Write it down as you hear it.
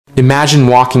Imagine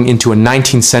walking into a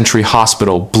 19th century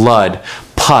hospital, blood,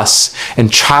 pus,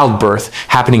 and childbirth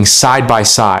happening side by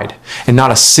side, and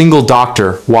not a single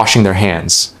doctor washing their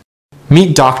hands.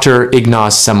 Meet Dr.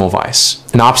 Ignaz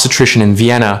Semmelweis, an obstetrician in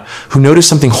Vienna who noticed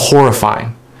something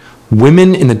horrifying.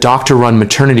 Women in the doctor-run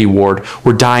maternity ward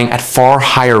were dying at far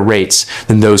higher rates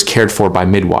than those cared for by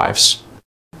midwives.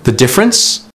 The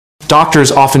difference?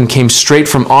 Doctors often came straight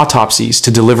from autopsies to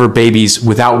deliver babies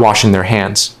without washing their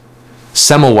hands.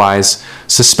 Semmelweis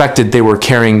suspected they were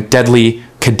carrying deadly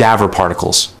cadaver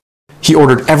particles. He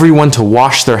ordered everyone to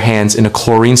wash their hands in a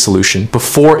chlorine solution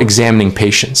before examining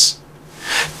patients.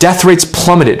 Death rates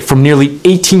plummeted from nearly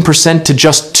 18% to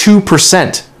just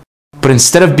 2%. But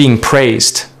instead of being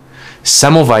praised,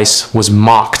 Semmelweis was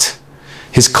mocked.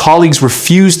 His colleagues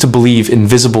refused to believe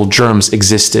invisible germs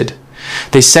existed.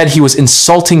 They said he was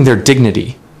insulting their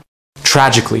dignity.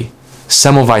 Tragically,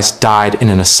 Semmelweis died in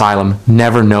an asylum,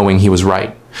 never knowing he was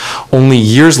right. Only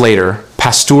years later,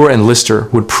 Pasteur and Lister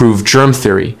would prove germ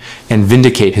theory and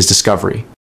vindicate his discovery.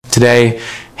 Today,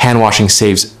 hand washing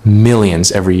saves millions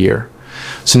every year.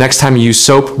 So next time you use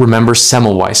soap, remember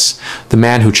Semmelweis, the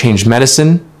man who changed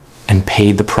medicine and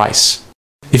paid the price.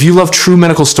 If you love true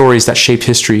medical stories that shaped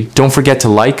history, don't forget to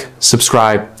like,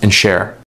 subscribe, and share.